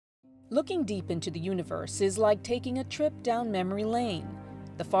Looking deep into the universe is like taking a trip down memory lane.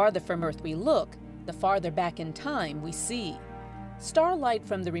 The farther from Earth we look, the farther back in time we see. Starlight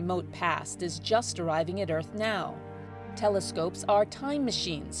from the remote past is just arriving at Earth now. Telescopes are time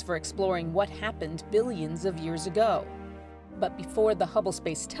machines for exploring what happened billions of years ago. But before the Hubble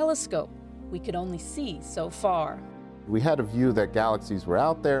Space Telescope, we could only see so far. We had a view that galaxies were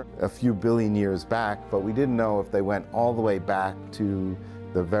out there a few billion years back, but we didn't know if they went all the way back to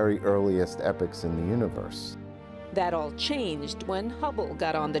the very earliest epochs in the universe. That all changed when Hubble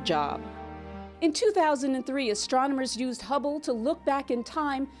got on the job. In 2003, astronomers used Hubble to look back in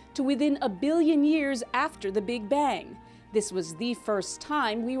time to within a billion years after the Big Bang. This was the first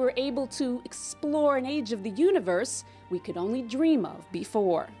time we were able to explore an age of the universe we could only dream of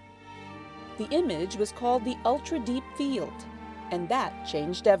before. The image was called the ultra-deep field, and that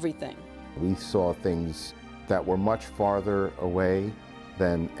changed everything. We saw things that were much farther away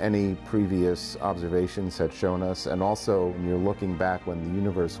than any previous observations had shown us, and also when you're looking back when the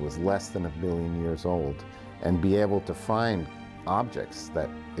universe was less than a billion years old, and be able to find objects that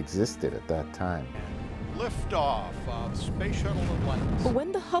existed at that time. Liftoff of Space Shuttle Atlantis.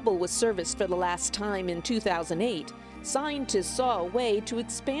 When the Hubble was serviced for the last time in 2008, scientists saw a way to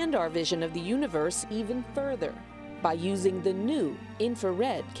expand our vision of the universe even further by using the new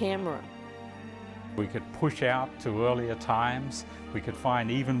infrared camera. We could push out to earlier times. We could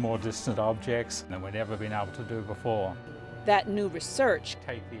find even more distant objects than we'd ever been able to do before. That new research,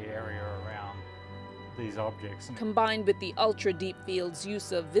 Take the area around these objects and combined with the ultra-deep field's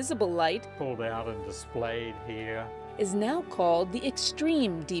use of visible light, pulled out and displayed here. is now called the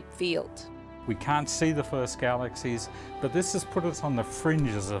extreme deep field. We can't see the first galaxies, but this has put us on the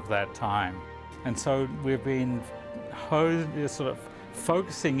fringes of that time. And so we've been sort of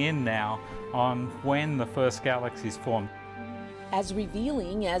focusing in now on when the first galaxies formed. As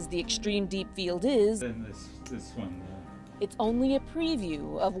revealing as the extreme deep field is, Then this one. it's only a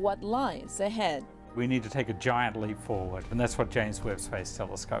preview of what lies ahead. We need to take a giant leap forward, and that's what James Webb Space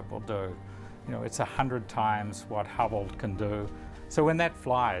Telescope will do. You know, it's 100 times what Hubble can do. So when that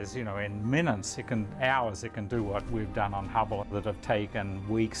flies, you know, in minutes, hours, it can do what we've done on Hubble that have taken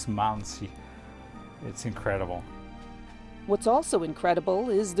weeks, months. It's incredible. What's also incredible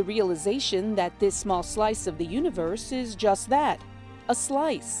is the realization that this small slice of the universe is just that, a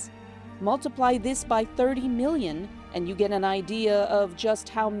slice. Multiply this by 30 million and you get an idea of just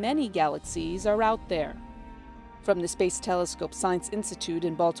how many galaxies are out there. From the Space Telescope Science Institute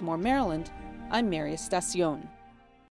in Baltimore, Maryland, I'm Mary Estacion.